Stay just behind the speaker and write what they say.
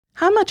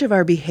How much of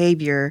our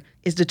behavior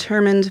is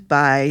determined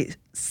by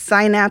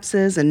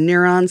synapses and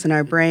neurons in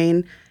our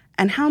brain,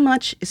 and how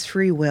much is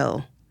free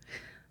will?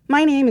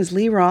 My name is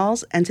Lee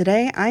Rawls, and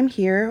today I'm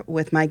here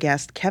with my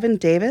guest, Kevin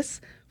Davis,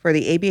 for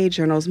the ABA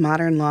Journal's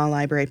Modern Law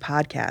Library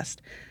podcast.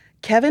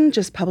 Kevin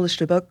just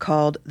published a book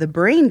called The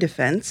Brain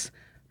Defense: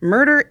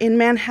 Murder in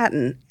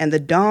Manhattan and the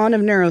Dawn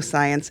of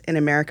Neuroscience in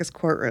America's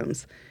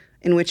Courtrooms,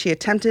 in which he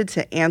attempted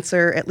to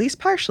answer, at least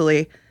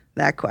partially,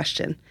 that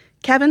question.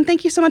 Kevin,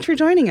 thank you so much for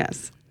joining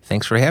us.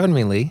 Thanks for having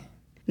me, Lee.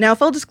 Now,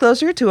 full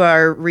disclosure to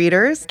our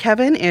readers,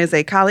 Kevin is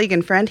a colleague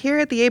and friend here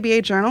at the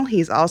ABA Journal.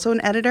 He's also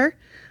an editor,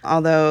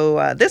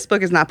 although this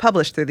book is not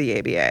published through the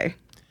ABA.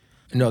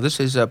 No, this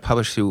is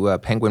published through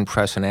Penguin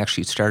Press, and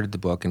actually started the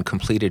book and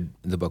completed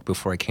the book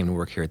before I came to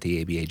work here at the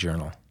ABA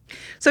Journal.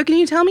 So can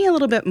you tell me a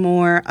little bit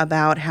more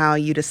about how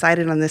you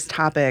decided on this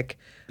topic?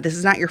 This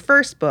is not your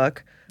first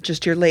book,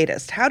 just your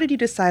latest. How did you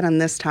decide on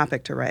this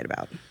topic to write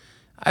about?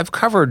 I've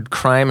covered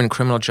crime and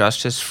criminal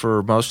justice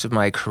for most of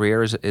my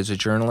career as a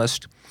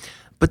journalist,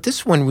 but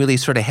this one really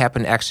sort of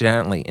happened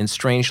accidentally and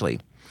strangely.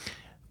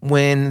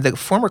 When the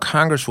former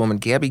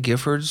Congresswoman Gabby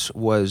Giffords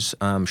was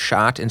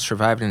shot and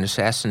survived an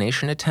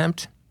assassination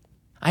attempt,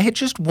 I had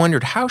just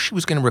wondered how she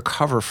was going to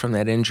recover from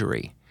that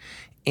injury.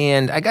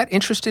 And I got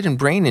interested in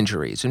brain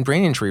injuries and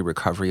brain injury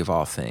recovery of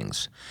all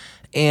things.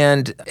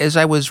 And as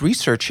I was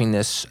researching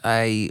this,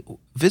 I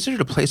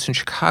visited a place in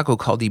Chicago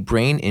called the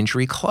Brain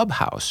Injury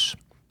Clubhouse.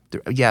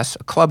 Yes,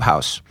 a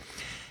clubhouse.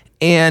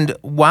 And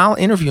while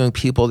interviewing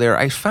people there,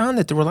 I found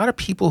that there were a lot of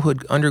people who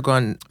had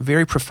undergone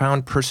very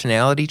profound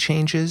personality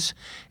changes,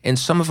 and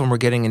some of them were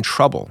getting in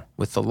trouble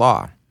with the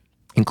law,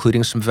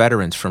 including some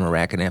veterans from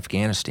Iraq and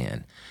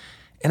Afghanistan.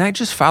 And I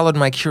just followed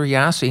my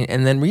curiosity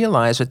and then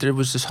realized that there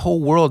was this whole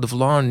world of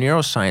law and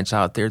neuroscience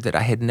out there that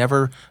I had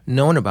never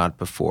known about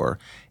before.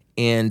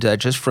 And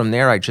just from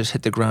there, I just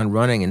hit the ground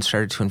running and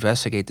started to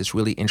investigate this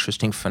really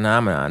interesting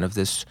phenomenon of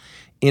this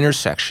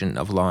intersection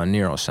of law and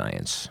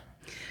neuroscience.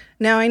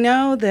 Now, I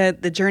know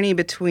that the journey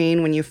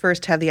between when you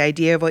first have the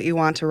idea of what you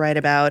want to write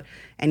about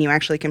and you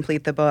actually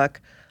complete the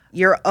book,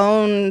 your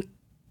own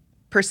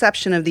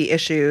perception of the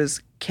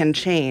issues can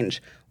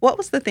change. What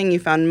was the thing you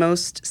found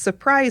most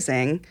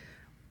surprising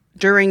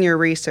during your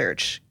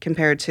research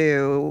compared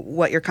to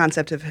what your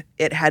concept of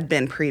it had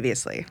been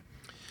previously?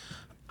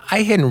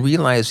 I hadn't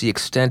realized the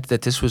extent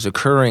that this was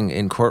occurring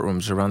in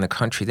courtrooms around the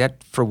country.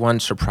 That, for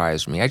one,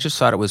 surprised me. I just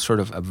thought it was sort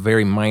of a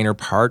very minor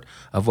part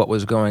of what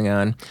was going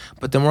on.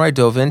 But the more I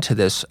dove into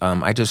this,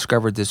 I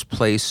discovered this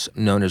place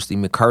known as the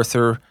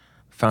MacArthur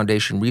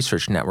Foundation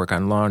Research Network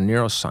on Law and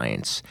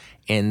Neuroscience.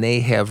 And they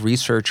have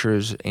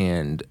researchers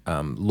and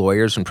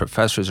lawyers and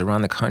professors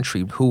around the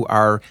country who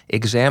are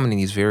examining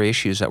these very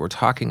issues that we're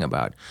talking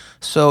about.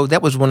 So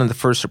that was one of the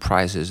first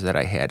surprises that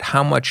I had,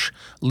 how much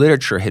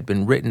literature had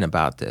been written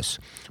about this.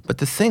 But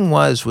the thing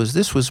was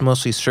this was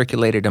mostly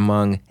circulated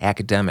among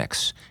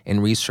academics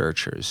and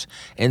researchers.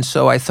 And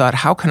so I thought,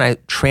 how can I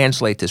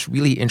translate this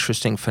really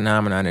interesting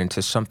phenomenon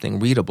into something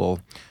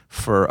readable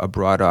for a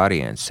broad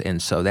audience?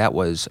 And so that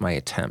was my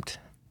attempt.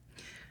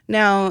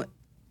 Now,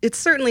 it's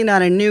certainly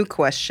not a new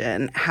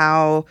question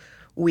how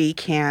we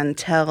can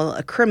tell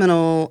a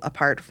criminal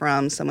apart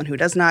from someone who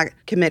does not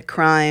commit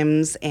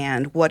crimes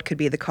and what could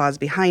be the cause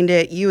behind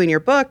it. You, in your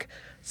book,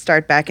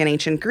 start back in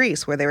ancient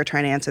Greece where they were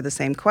trying to answer the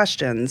same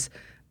questions,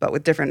 but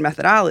with different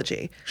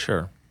methodology.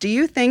 Sure. Do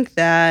you think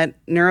that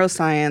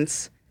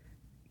neuroscience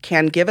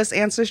can give us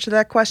answers to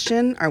that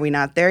question? Are we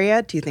not there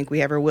yet? Do you think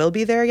we ever will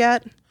be there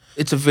yet?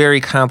 It's a very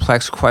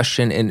complex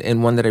question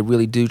and one that I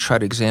really do try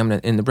to examine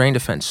in the brain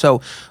defense. So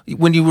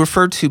when you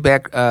refer to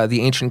back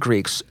the ancient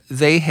Greeks,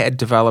 they had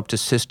developed a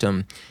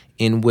system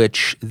in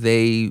which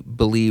they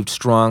believed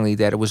strongly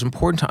that it was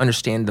important to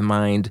understand the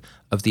mind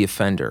of the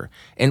offender.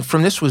 And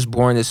from this was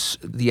born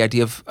the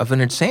idea of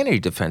an insanity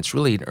defense,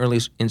 really an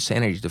early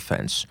insanity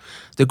defense.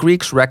 The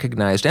Greeks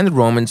recognized, and the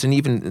Romans, and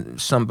even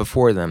some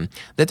before them,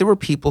 that there were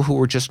people who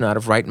were just not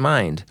of right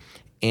mind.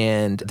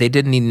 And they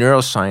didn't need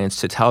neuroscience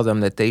to tell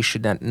them that they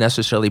should not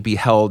necessarily be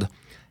held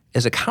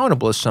as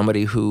accountable as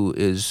somebody who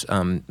is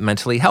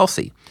mentally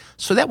healthy.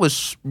 So that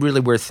was really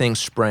where things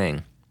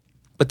sprang.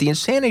 But the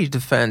insanity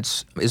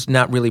defense is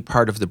not really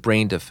part of the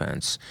brain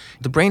defense.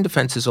 The brain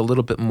defense is a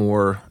little bit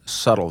more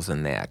subtle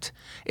than that.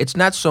 It's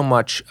not so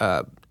much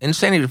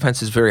insanity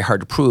defense is very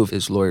hard to prove,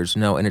 as lawyers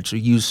know, and it's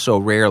used so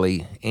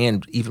rarely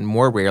and even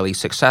more rarely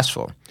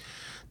successful.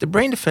 The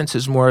brain defense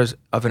is more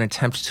of an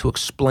attempt to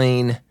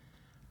explain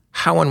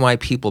how and why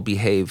people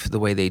behave the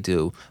way they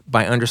do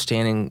by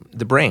understanding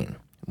the brain.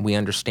 We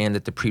understand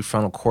that the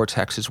prefrontal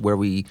cortex is where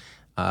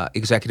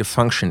executive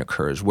function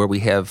occurs, where we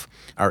have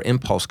our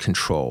impulse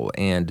control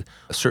and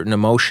certain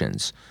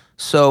emotions.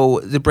 So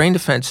the brain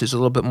defense is a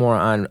little bit more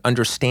on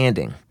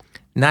understanding,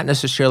 not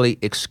necessarily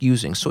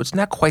excusing. So it's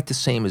not quite the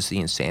same as the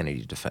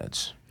insanity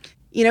defense.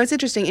 You know, it's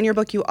interesting. In your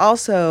book, you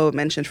also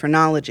mentioned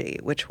phrenology,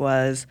 which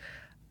was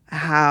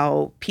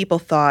how people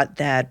thought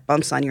that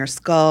bumps on your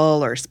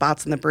skull or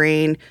spots in the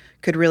brain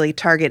could really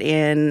target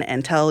in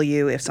and tell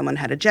you if someone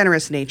had a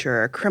generous nature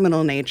or a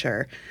criminal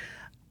nature.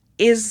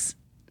 Is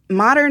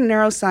modern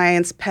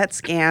neuroscience PET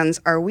scans,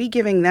 are we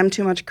giving them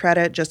too much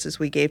credit just as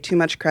we gave too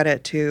much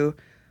credit to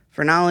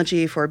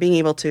phrenology for being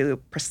able to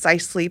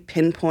precisely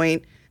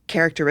pinpoint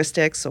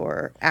characteristics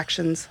or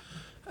actions?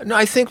 No,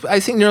 I think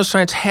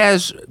neuroscience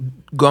has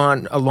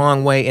gone a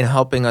long way in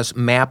helping us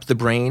map the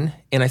brain,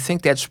 and I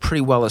think that's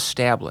pretty well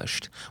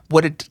established.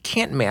 What it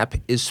can't map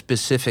is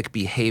specific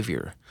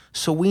behavior.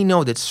 So we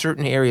know that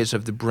certain areas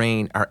of the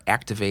brain are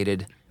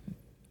activated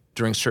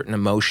during certain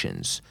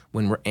emotions,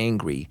 when we're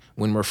angry,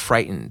 when we're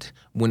frightened,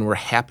 when we're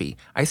happy.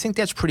 I think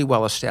that's pretty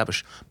well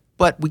established.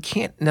 But we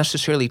can't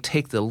necessarily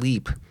take the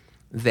leap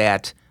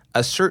that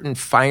a certain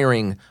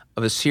firing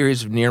of a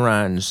series of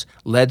neurons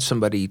led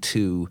somebody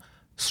to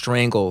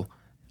strangle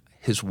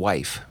his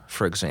wife,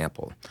 for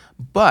example.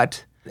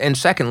 And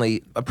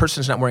secondly, a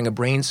person's not wearing a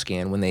brain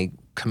scan when they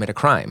commit a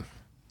crime.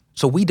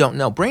 So we don't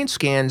know. Brain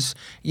scans,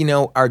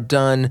 are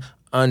done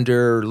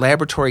under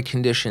laboratory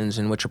conditions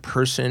in which a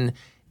person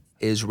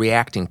is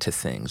reacting to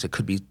things. It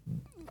could be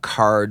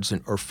cards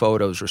or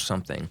photos or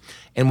something.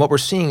 And what we're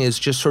seeing is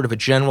just sort of a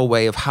general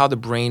way of how the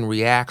brain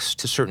reacts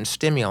to certain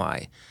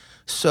stimuli.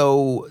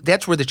 So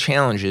that's where the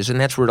challenge is,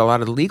 and that's where a lot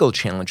of the legal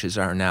challenges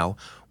are now,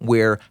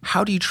 where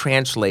how do you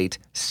translate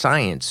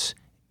science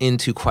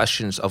into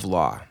questions of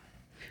law?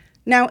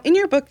 Now, in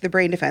your book, The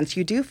Brain Defense,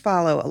 you do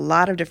follow a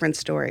lot of different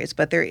stories,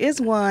 but there is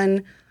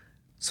one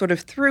sort of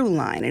through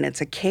line, and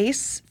it's a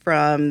case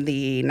from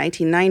the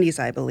 1990s,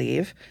 I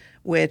believe,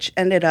 which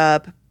ended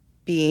up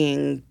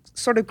being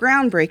sort of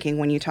groundbreaking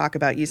when you talk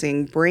about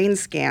using brain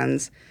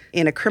scans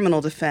in a criminal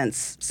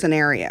defense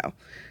scenario.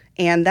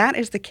 And that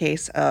is the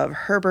case of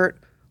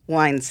Herbert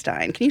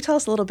Weinstein. Can you tell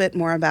us a little bit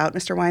more about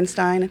Mr.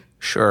 Weinstein?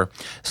 Sure.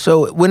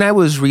 So when I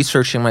was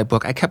researching my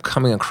book, I kept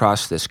coming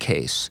across this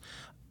case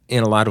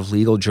in a lot of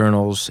legal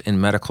journals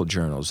and medical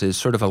journals. It's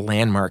sort of a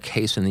landmark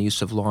case in the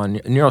use of law and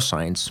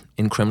neuroscience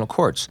in criminal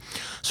courts.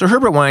 So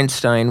Herbert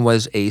Weinstein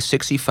was a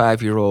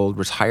 65-year-old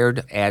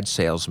retired ad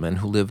salesman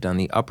who lived on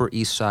the Upper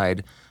East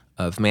Side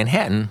of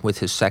Manhattan with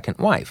his second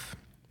wife.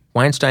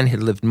 Weinstein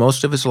had lived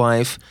most of his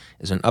life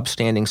as an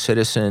upstanding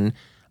citizen.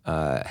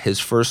 His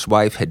first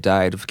wife had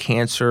died of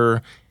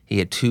cancer. He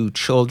had 2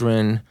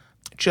 children,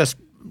 just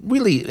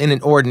really in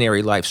an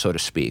ordinary life, so to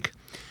speak.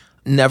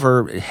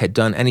 Never had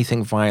done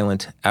anything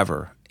violent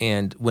ever.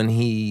 And when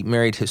he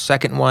married his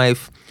second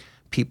wife,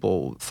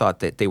 people thought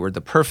that they were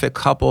the perfect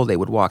couple. They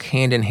would walk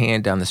hand in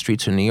hand down the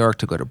streets of New York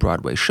to go to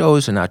Broadway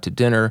shows and out to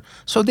dinner.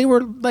 So they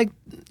were like,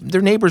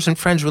 their neighbors and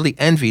friends really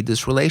envied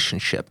this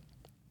relationship.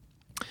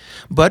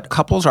 But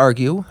couples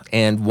argue,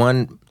 and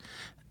one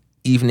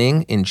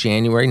evening in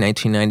January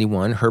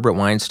 1991, Herbert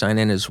Weinstein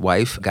and his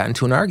wife got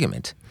into an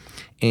argument.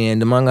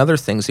 And among other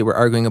things, they were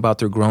arguing about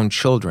their grown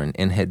children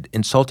and had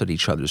insulted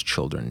each other's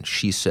children.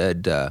 She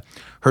said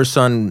her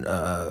son,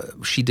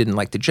 she didn't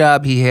like the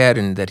job he had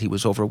and that he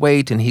was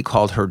overweight, and he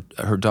called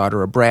her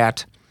daughter a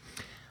brat.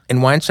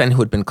 And Weinstein,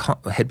 who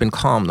had been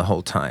calm the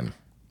whole time,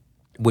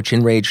 which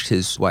enraged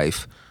his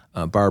wife,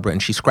 Barbara,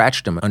 and she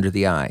scratched him under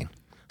the eye.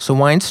 So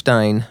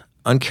Weinstein,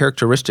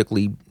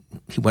 uncharacteristically,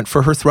 he went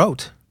for her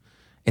throat,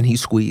 and he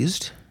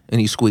squeezed, and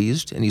he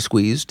squeezed, and he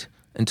squeezed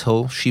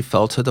until she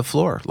fell to the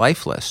floor,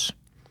 lifeless.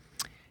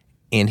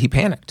 And he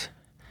panicked,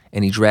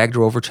 and he dragged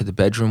her over to the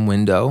bedroom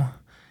window,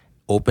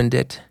 opened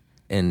it,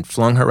 and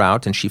flung her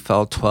out, and she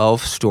fell 12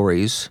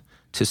 stories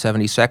to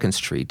 72nd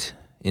Street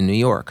in New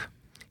York.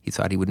 He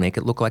thought he would make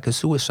it look like a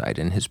suicide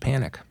in his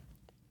panic.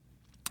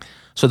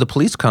 So the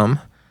police come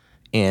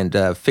and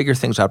figure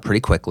things out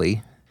pretty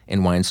quickly,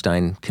 and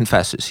Weinstein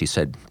confesses. He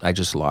said, "I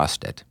just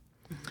lost it."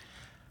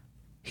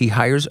 He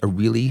hires a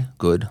really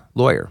good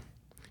lawyer.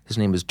 His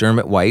name is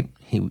Dermot White.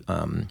 He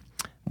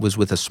was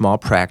with a small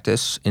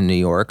practice in New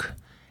York.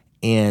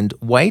 And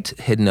White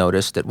had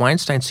noticed that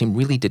Weinstein seemed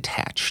really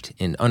detached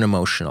and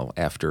unemotional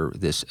after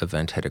this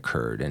event had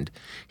occurred. And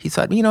he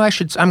thought,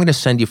 I'm going to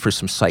send you for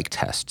some psych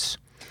tests.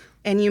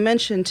 And you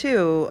mentioned,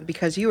 too,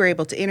 because you were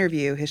able to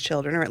interview his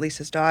children, or at least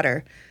his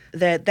daughter,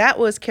 that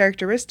was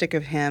characteristic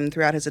of him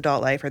throughout his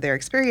adult life, or their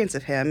experience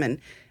of him. And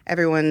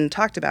everyone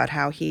talked about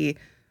how he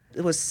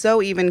was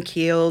so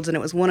even-keeled, and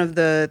it was one of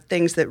the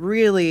things that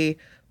really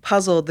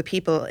puzzled the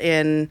people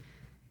in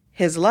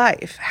his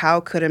life. How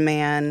could a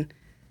man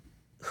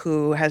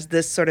who has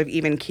this sort of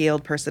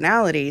even-keeled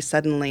personality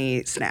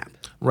suddenly snap?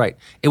 Right.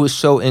 It was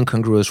so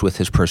incongruous with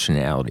his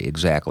personality,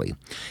 exactly.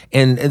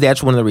 And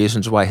that's one of the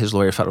reasons why his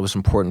lawyer felt it was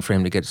important for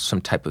him to get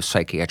some type of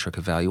psychiatric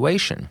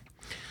evaluation.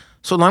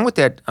 So along with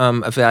that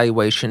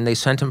evaluation, they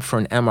sent him for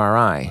an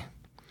MRI.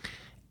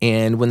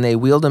 And when they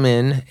wheeled him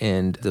in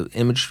and the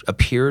image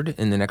appeared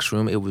in the next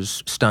room, it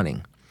was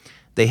stunning.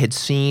 They had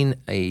seen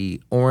a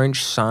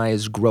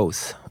orange-sized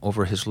growth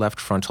over his left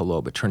frontal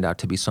lobe. It turned out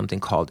to be something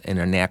called an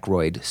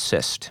aneuploid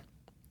cyst.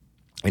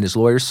 And his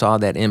lawyer saw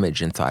that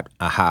image and thought,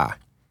 aha,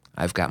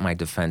 I've got my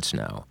defense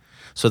now.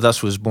 So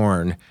thus was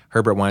born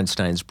Herbert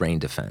Weinstein's Brain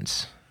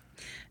Defense.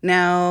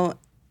 Now,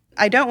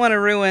 I don't want to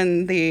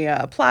ruin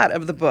the plot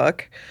of the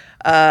book,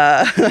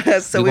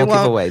 so we won't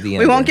give away the ending.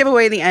 We won't give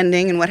away the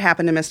ending and what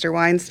happened to Mr.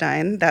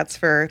 Weinstein. That's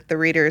for the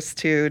readers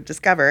to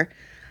discover.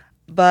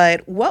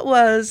 But what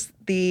was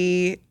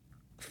the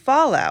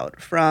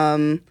fallout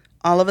from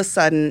all of a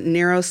sudden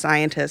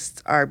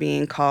neuroscientists are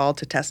being called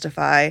to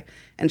testify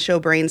and show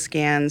brain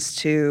scans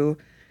to,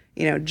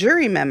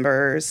 jury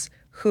members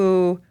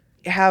who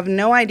have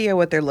no idea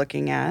what they're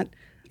looking at?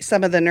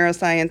 Some of the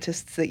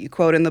neuroscientists that you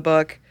quote in the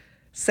book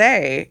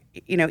say,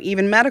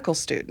 even medical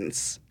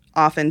students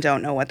often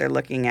don't know what they're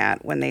looking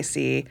at when they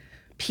see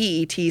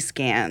PET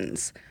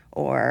scans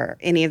or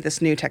any of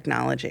this new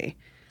technology.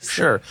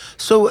 Sure.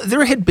 So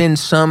there had been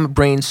some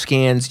brain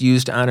scans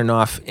used on and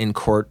off in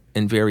court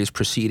in various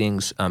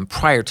proceedings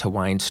prior to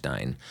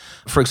Weinstein.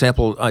 For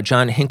example,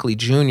 John Hinckley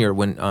Jr.,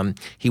 when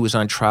he was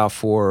on trial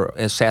for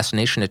an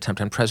assassination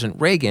attempt on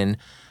President Reagan,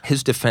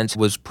 his defense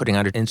was putting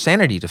out an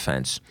insanity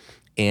defense.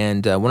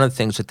 And one of the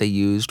things that they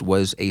used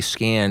was a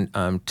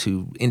scan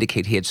to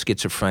indicate he had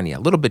schizophrenia, a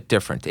little bit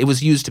different. It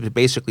was used to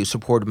basically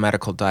support a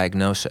medical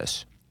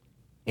diagnosis.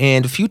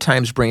 And a few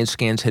times brain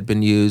scans had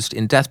been used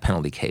in death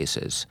penalty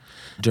cases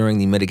during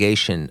the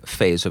mitigation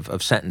phase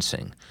of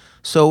sentencing.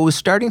 So it was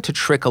starting to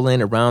trickle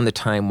in around the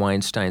time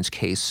Weinstein's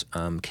case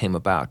came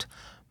about.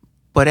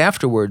 But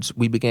afterwards,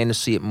 we began to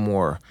see it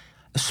more,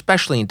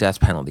 especially in death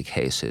penalty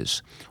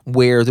cases,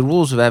 where the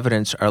rules of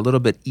evidence are a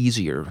little bit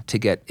easier to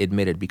get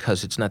admitted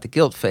because it's not the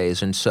guilt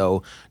phase. And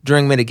so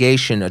during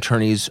mitigation,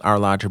 attorneys are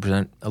allowed to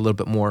present a little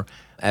bit more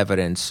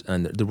evidence,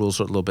 and the rules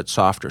are a little bit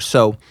softer.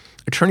 So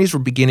attorneys were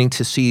beginning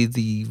to see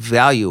the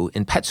value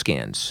in PET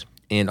scans,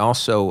 and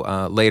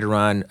also later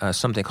on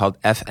something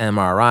called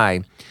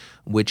fMRI,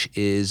 which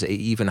is an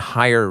even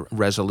higher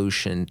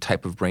resolution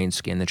type of brain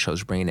scan that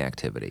shows brain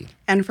activity.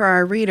 And for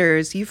our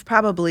readers, you've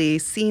probably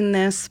seen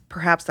this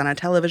perhaps on a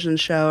television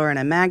show or in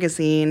a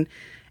magazine,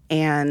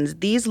 and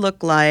these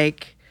look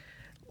like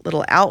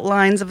little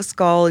outlines of a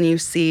skull, and you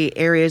see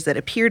areas that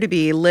appear to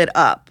be lit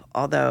up,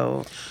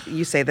 although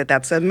you say that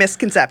that's a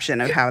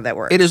misconception of how that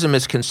works. It is a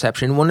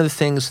misconception. One of the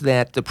things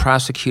that the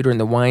prosecutor in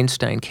the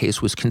Weinstein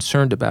case was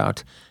concerned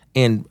about,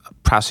 and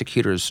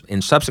prosecutors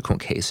in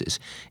subsequent cases,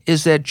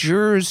 is that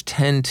jurors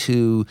tend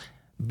to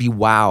be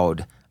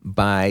wowed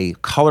by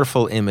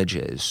colorful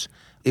images.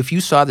 If you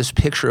saw this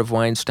picture of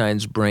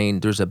Weinstein's brain,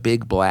 there's a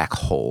big black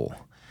hole.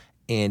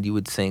 And you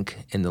would think,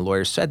 and the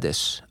lawyer said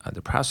this,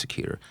 the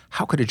prosecutor,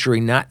 how could a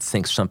jury not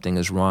think something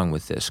is wrong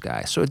with this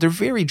guy? So they're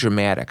very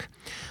dramatic.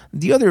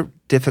 The other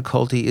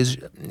difficulty is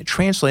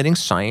translating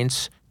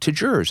science to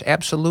jurors,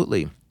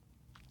 absolutely.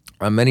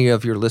 Many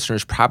of your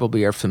listeners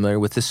probably are familiar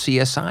with the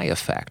CSI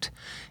effect,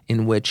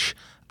 in which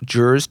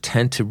jurors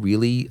tend to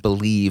really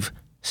believe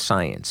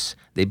science.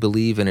 They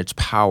believe in its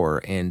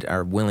power and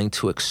are willing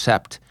to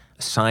accept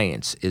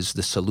science is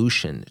the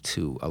solution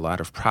to a lot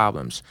of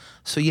problems.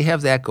 So you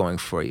have that going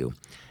for you.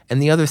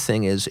 And the other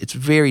thing is it's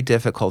very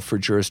difficult for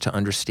jurors to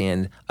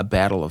understand a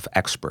battle of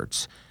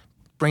experts.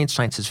 Brain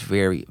science is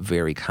very,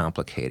 very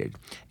complicated.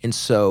 And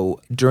so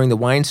during the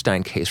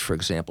Weinstein case, for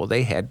example,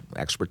 they had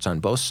experts on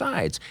both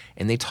sides,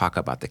 and they talk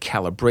about the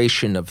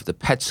calibration of the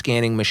PET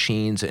scanning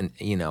machines and,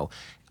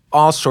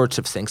 all sorts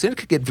of things. And it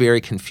could get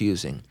very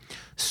confusing.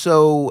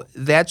 So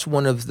that's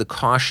one of the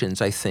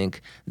cautions, I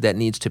think, that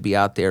needs to be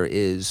out there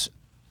is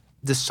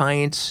the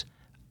science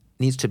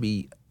needs to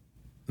be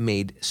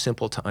made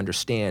simple to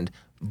understand,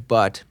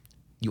 but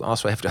you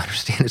also have to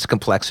understand its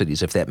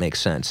complexities, if that makes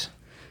sense.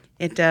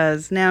 It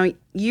does. Now,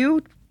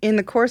 you, in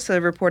the course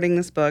of reporting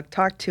this book,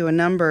 talked to a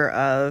number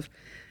of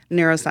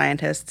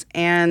neuroscientists,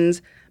 and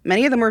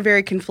many of them were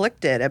very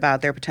conflicted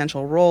about their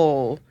potential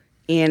role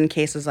in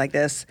cases like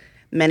this.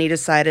 Many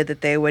decided that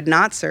they would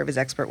not serve as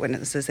expert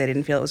witnesses. They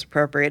didn't feel it was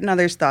appropriate. And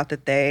others thought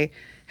that they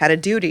had a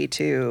duty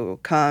to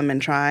come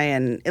and try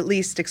and at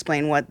least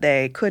explain what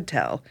they could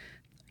tell.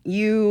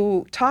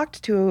 You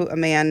talked to a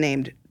man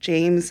named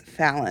James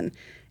Fallon,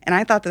 and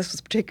I thought this was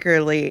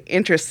particularly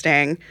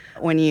interesting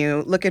when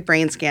you look at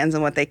brain scans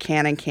and what they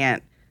can and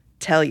can't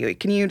tell you.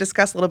 Can you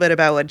discuss a little bit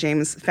about what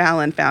James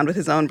Fallon found with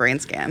his own brain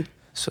scan?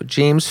 So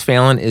James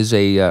Fallon is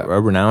a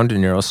renowned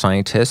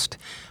neuroscientist.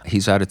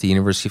 He's out at the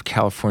University of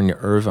California,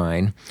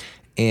 Irvine.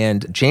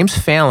 And James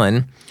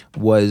Fallon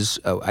was,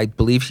 I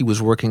believe he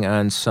was working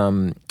on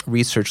some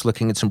research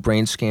looking at some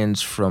brain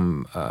scans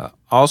from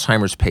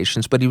Alzheimer's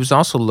patients, but he was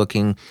also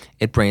looking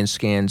at brain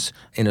scans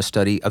in a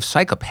study of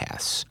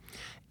psychopaths.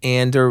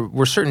 And there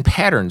were certain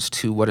patterns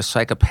to what a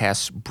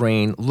psychopath's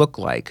brain looked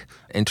like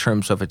in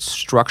terms of its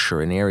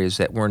structure in areas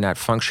that were not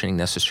functioning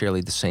necessarily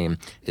the same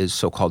as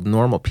so-called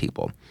normal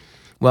people.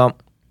 Well,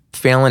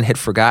 Fallon had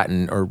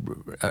forgotten or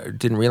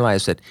didn't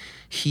realize that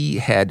he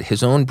had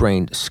his own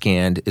brain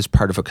scanned as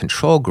part of a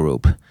control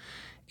group.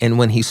 And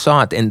when he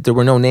saw it, and there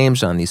were no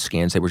names on these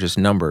scans, they were just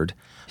numbered,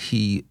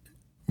 he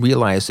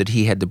realized that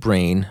he had the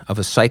brain of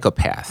a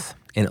psychopath.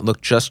 And it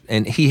looked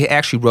and he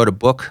actually wrote a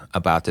book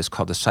about this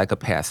called The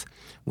Psychopath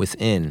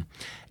Within.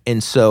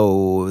 And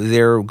so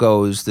there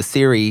goes the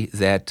theory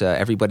that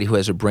everybody who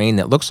has a brain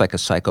that looks like a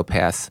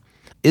psychopath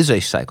is a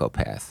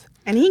psychopath.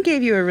 And he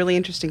gave you a really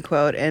interesting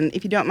quote, and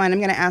if you don't mind, I'm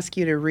going to ask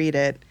you to read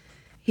it.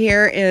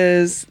 Here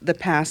is the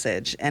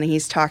passage, and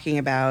he's talking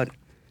about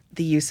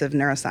the use of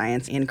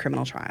neuroscience in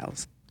criminal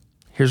trials.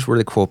 Here's where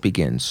the quote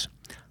begins.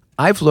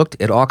 I've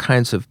looked at all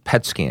kinds of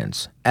PET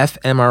scans,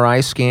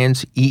 fMRI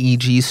scans,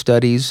 EEG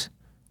studies,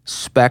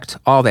 SPECT,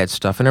 all that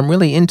stuff, and I'm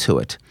really into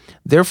it.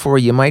 Therefore,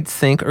 you might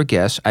think or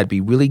guess I'd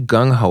be really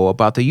gung-ho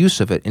about the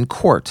use of it in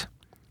court.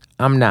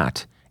 I'm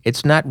not.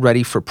 It's not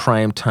ready for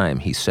prime time,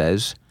 he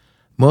says.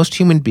 Most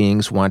human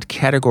beings want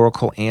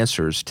categorical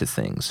answers to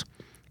things.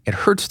 It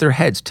hurts their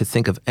heads to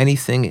think of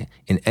anything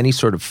in any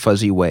sort of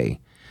fuzzy way.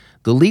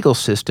 The legal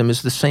system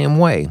is the same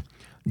way.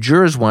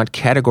 Jurors want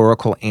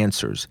categorical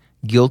answers,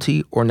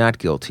 guilty or not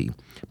guilty.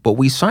 But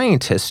we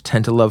scientists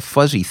tend to love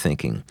fuzzy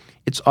thinking.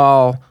 It's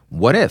all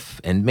what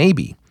if and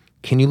maybe.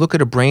 Can you look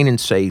at a brain and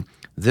say,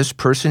 this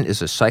person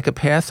is a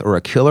psychopath or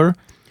a killer?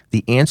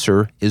 The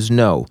answer is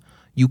no.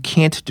 You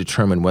can't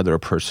determine whether a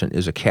person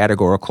is a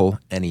categorical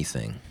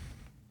anything.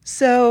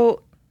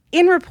 So,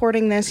 in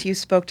reporting this, you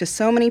spoke to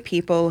so many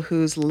people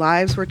whose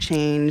lives were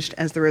changed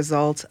as the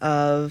result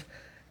of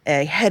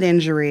a head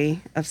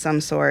injury of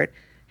some sort.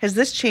 Has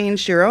this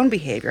changed your own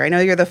behavior? I know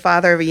you're the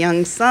father of a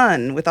young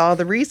son. With all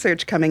the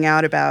research coming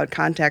out about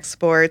contact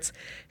sports,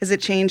 has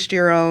it changed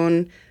your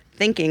own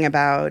thinking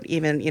about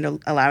even,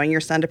 allowing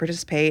your son to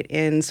participate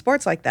in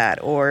sports like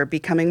that, or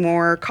becoming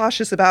more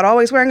cautious about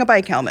always wearing a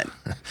bike helmet?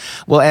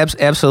 Well,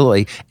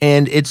 absolutely.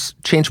 And it's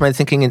changed my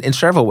thinking in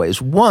several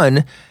ways.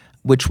 One,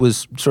 which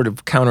was sort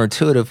of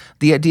counterintuitive,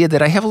 the idea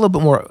that I have a little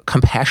bit more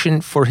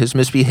compassion for his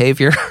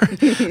misbehavior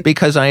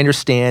because I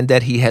understand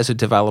that he has a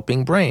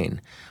developing brain,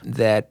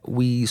 that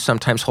we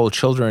sometimes hold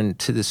children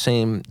to the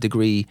same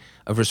degree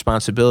of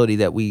responsibility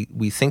that we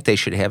think they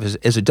should have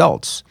as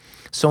adults.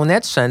 So in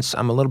that sense,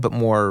 I'm a little bit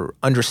more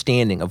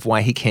understanding of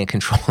why he can't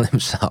control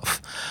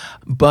himself.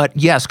 But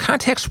yes,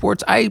 contact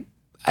sports, I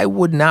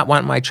would not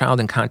want my child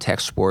in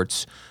contact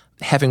sports,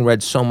 having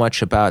read so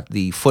much about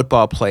the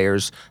football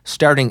players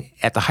starting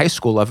at the high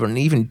school level and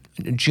even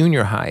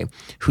junior high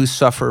who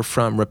suffer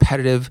from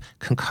repetitive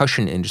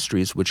concussion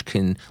injuries, which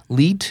can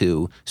lead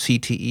to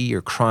CTE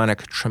or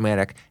chronic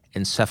traumatic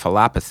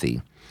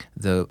encephalopathy,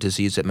 the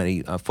disease that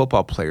many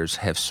football players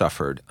have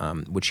suffered,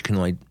 which you can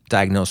only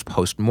diagnose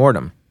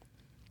post-mortem.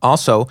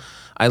 Also,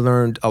 I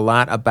learned a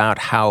lot about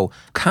how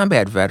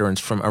combat veterans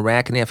from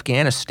Iraq and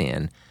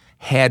Afghanistan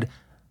had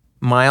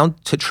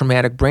mild to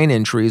traumatic brain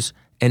injuries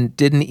and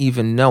didn't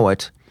even know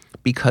it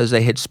because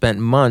they had spent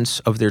months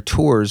of their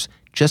tours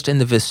just in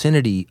the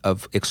vicinity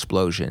of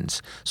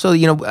explosions. So,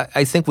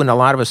 I think when a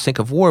lot of us think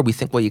of war, we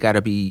think, well, you got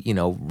to be,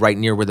 right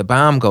near where the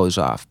bomb goes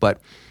off.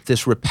 But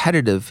this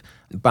repetitive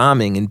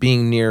bombing and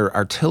being near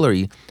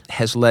artillery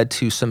has led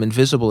to some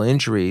invisible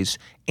injuries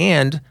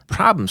and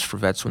problems for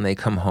vets when they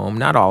come home.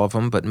 Not all of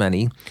them, but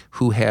many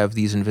who have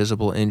these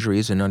invisible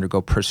injuries and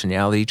undergo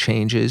personality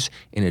changes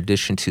in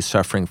addition to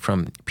suffering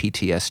from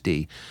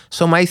PTSD.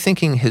 So my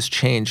thinking has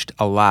changed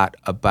a lot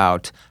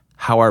about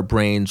how our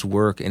brains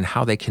work and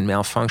how they can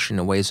malfunction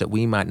in ways that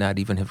we might not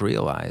even have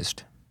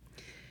realized.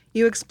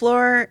 You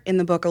explore in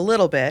the book a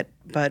little bit,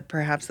 but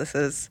perhaps this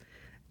is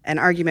an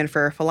argument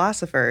for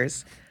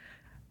philosophers.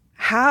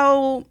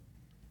 How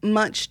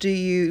much do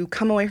you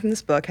come away from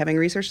this book, having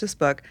researched this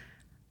book,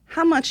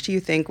 how much do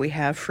you think we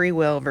have free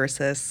will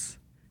versus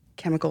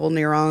chemical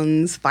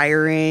neurons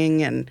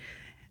firing and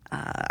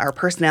our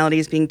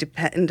personalities being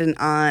dependent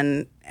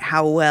on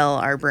how well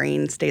our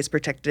brain stays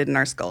protected in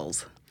our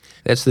skulls?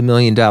 That's the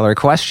million-dollar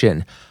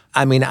question.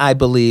 I mean, I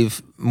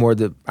believe more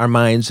that our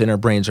minds and our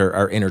brains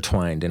are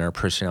intertwined and our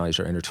personalities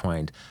are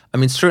intertwined. I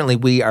mean, certainly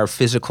we are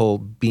physical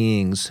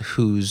beings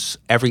whose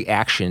every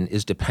action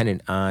is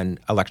dependent on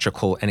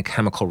electrical and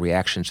chemical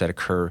reactions that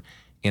occur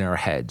in our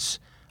heads.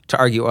 To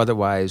argue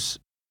otherwise,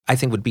 I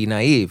think would be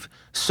naive.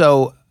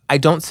 So I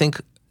don't think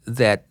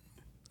that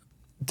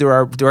there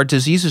are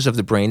diseases of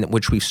the brain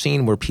which we've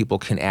seen where people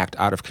can act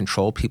out of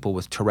control. People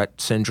with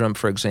Tourette syndrome,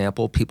 for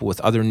example, people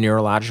with other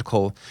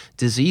neurological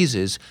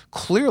diseases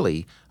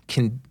clearly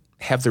can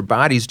have their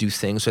bodies do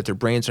things that their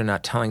brains are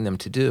not telling them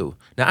to do.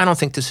 Now, I don't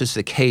think this is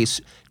the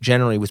case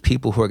generally with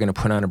people who are going to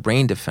put on a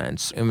brain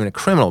defense in a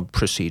criminal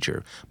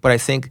procedure, but I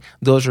think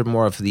those are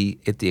more of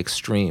at the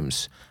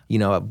extremes.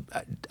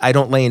 I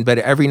don't lay in bed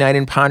every night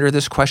and ponder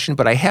this question,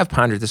 but I have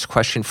pondered this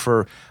question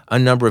for a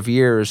number of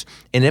years,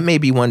 and it may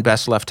be one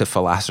best left to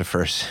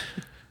philosophers.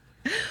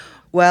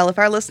 Well, if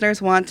our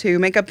listeners want to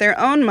make up their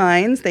own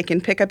minds, they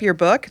can pick up your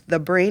book, The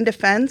Brain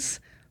Defense,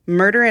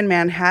 Murder in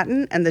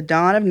Manhattan and the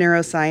Dawn of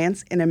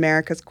Neuroscience in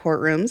America's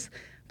Courtrooms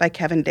by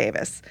Kevin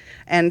Davis.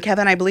 And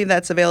Kevin, I believe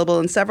that's available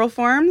in several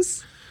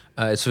forms.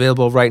 It's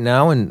available right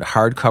now in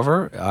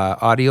hardcover,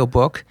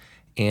 audiobook,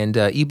 and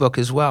ebook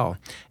as well.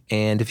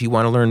 And if you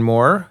want to learn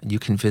more, you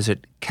can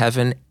visit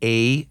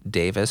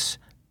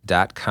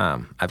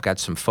kevinadavis.com. I've got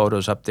some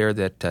photos up there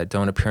that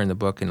don't appear in the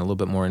book and a little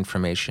bit more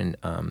information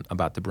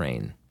about the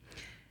brain.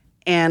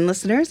 And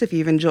listeners, if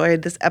you've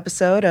enjoyed this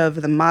episode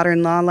of the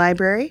Modern Law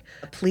Library,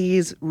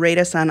 please rate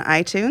us on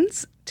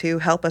iTunes to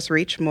help us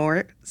reach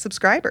more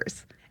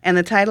subscribers. And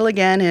the title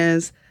again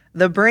is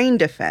The Brain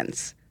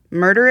Defense,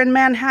 Murder in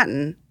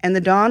Manhattan and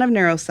the Dawn of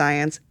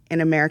Neuroscience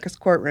in America's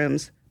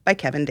Courtrooms by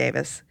Kevin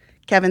Davis.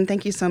 Kevin,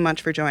 thank you so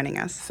much for joining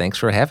us. Thanks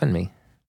for having me.